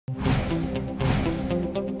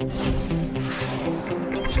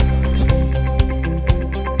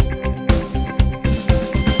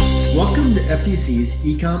FTC's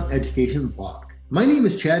Ecom Education Vlog. My name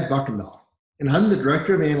is Chad Buckendahl, and I'm the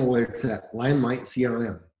Director of Analytics at LimeLight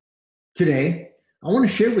CRM. Today, I want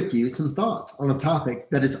to share with you some thoughts on a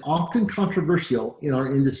topic that is often controversial in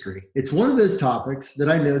our industry. It's one of those topics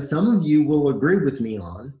that I know some of you will agree with me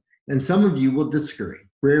on, and some of you will disagree.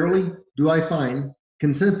 Rarely do I find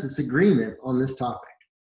consensus agreement on this topic,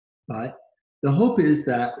 but the hope is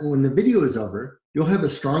that when the video is over, you'll have a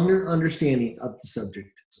stronger understanding of the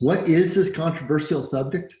subject. What is this controversial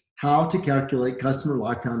subject? How to calculate customer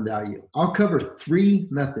lifetime value. I'll cover 3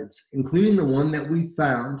 methods, including the one that we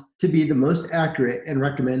found to be the most accurate and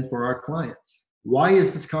recommend for our clients. Why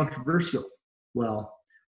is this controversial? Well,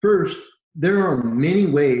 first, there are many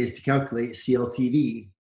ways to calculate CLTV,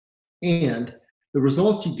 and the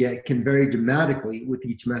results you get can vary dramatically with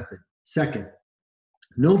each method. Second,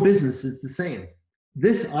 no business is the same.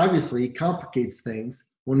 This obviously complicates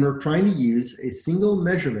things when we're trying to use a single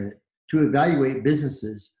measurement to evaluate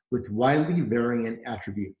businesses with widely varying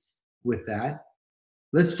attributes. With that,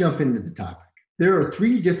 let's jump into the topic. There are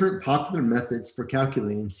 3 different popular methods for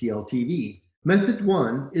calculating CLTV. Method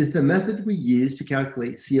 1 is the method we use to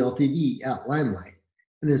calculate CLTV at LimeLight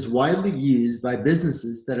and is widely used by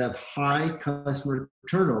businesses that have high customer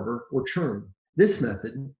turnover or churn. This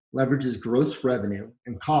method leverages gross revenue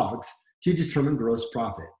and COGS to determine gross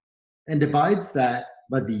profit and divides that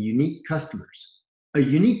by the unique customers. A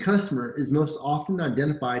unique customer is most often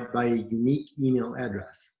identified by a unique email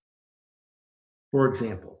address. For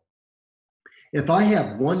example, if I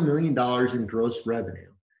have $1 million in gross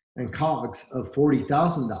revenue and COGS of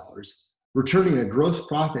 $40,000, returning a gross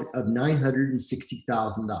profit of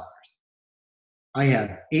 $960,000. I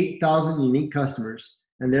have 8,000 unique customers,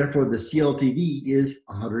 and therefore the CLTV is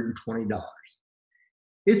 $120.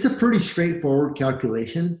 It's a pretty straightforward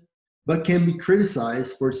calculation, but can be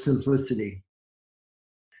criticized for its simplicity.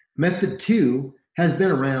 Method 2 has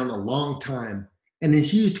been around a long time and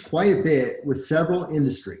is used quite a bit with several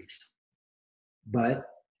industries, but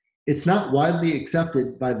it's not widely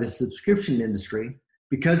accepted by the subscription industry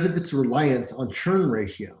because of its reliance on churn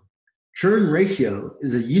ratio. Churn ratio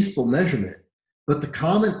is a useful measurement, but the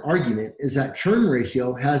common argument is that churn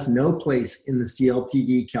ratio has no place in the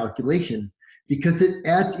CLTV calculation because it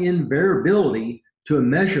adds in variability to a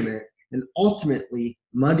measurement and ultimately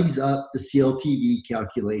muddies up the CLTV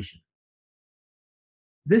calculation.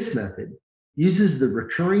 This method uses the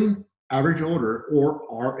recurring average order, or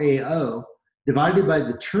RAO, divided by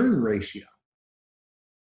the churn ratio.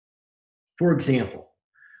 For example,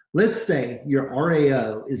 let's say your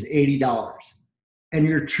RAO is $80 and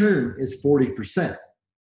your churn is 40%.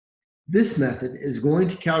 This method is going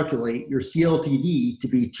to calculate your CLTV to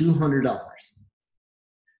be $200.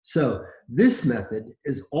 So this method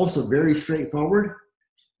is also very straightforward,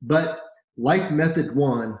 but like method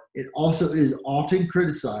 1, it also is often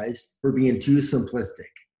criticized for being too simplistic.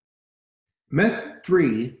 Method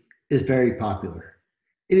 3 is very popular.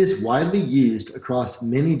 It is widely used across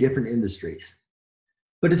many different industries,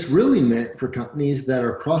 but it's really meant for companies that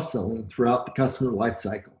are cross-selling throughout the customer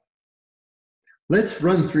lifecycle. Let's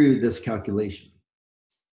run through this calculation.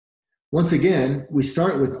 Once again, we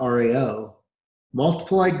start with RAO,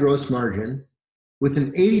 multiply gross margin. With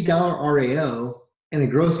an $80 RAO and a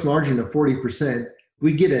gross margin of 40%,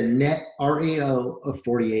 we get a net RAO of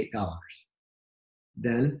 $48.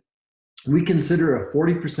 Then we consider a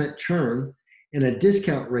 40% churn and a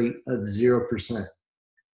discount rate of 0%.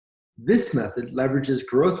 This method leverages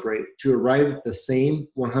growth rate to arrive at the same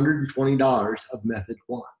 $120 of method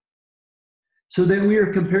 1, so that we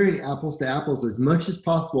are comparing apples to apples as much as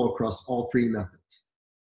possible across all 3 methods.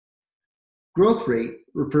 Growth rate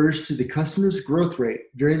refers to the customer's growth rate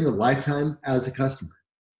during the lifetime as a customer.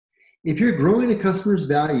 If you're growing a customer's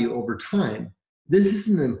value over time, this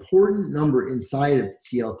is an important number inside of the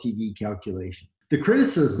CLTV calculation. The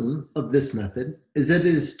criticism of this method is that it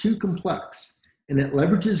is too complex and it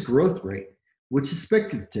leverages growth rate, which is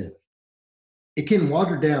speculative. It can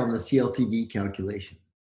water down the CLTV calculation.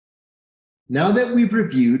 Now that we've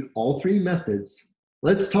reviewed all 3 methods,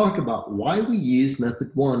 let's talk about why we use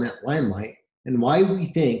method 1 at LimeLight and why we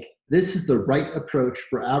think this is the right approach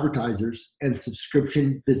for advertisers and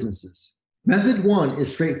subscription businesses. Method 1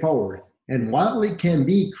 is straightforward, and while it can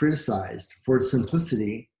be criticized for its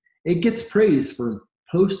simplicity, it gets praised for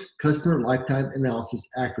post-customer lifetime analysis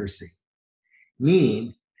accuracy,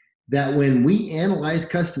 meaning that when we analyze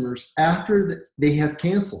customers after they have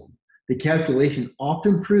canceled, the calculation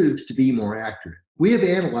often proves to be more accurate. We have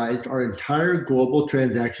analyzed our entire global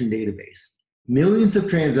transaction database, millions of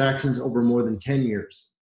transactions over more than 10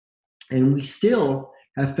 years, and we still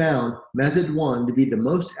have found method 1 to be the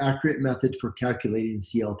most accurate method for calculating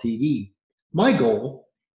CLTV. My goal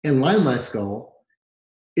and LimeLight's goal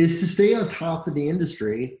is to stay on top of the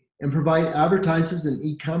industry and provide advertisers and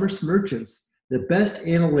e-commerce merchants the best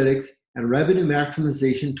analytics and revenue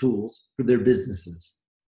maximization tools for their businesses.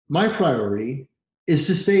 My priority is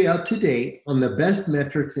to stay up to date on the best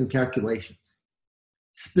metrics and calculations.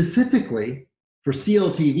 Specifically for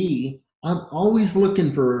CLTV, I'm always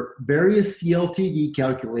looking for various CLTV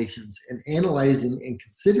calculations and analyzing and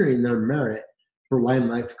considering their merit for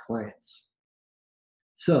LimeLight's clients.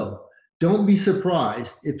 So don't be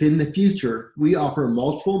surprised if in the future we offer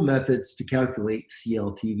multiple methods to calculate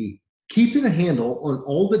CLTV. Keeping a handle on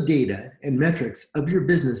all the data and metrics of your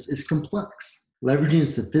business is complex. Leveraging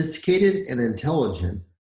sophisticated and intelligent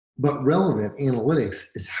but relevant analytics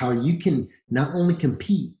is how you can not only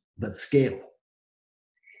compete but scale.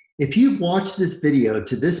 If you've watched this video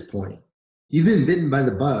to this point, you've been bitten by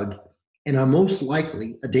the bug and are most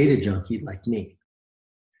likely a data junkie like me.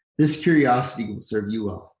 This curiosity will serve you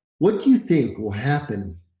well. What do you think will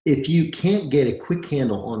happen if you can't get a quick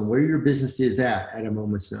handle on where your business is at a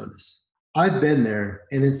moment's notice? I've been there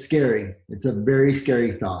and it's scary. It's a very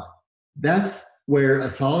scary thought. That's where a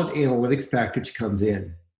solid analytics package comes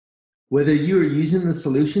in. Whether you are using the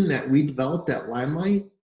solution that we developed at LimeLight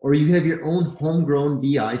or you have your own homegrown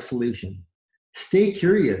BI solution, stay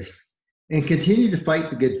curious and continue to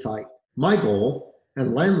fight the good fight. My goal and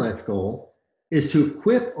LimeLight's goal is to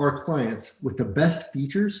equip our clients with the best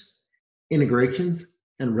features, integrations,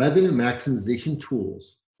 and revenue maximization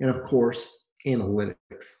tools, and of course,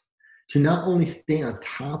 analytics, to not only stay on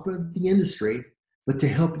top of the industry, but to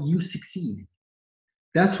help you succeed.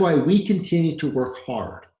 That's why we continue to work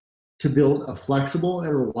hard to build a flexible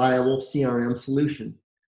and reliable CRM solution,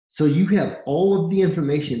 so you have all of the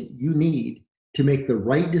information you need to make the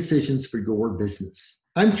right decisions for your business.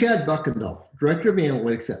 I'm Chad Buckendahl, Director of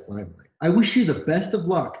Analytics at LimeLight. I wish you the best of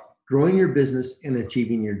luck growing your business and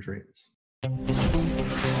achieving your dreams.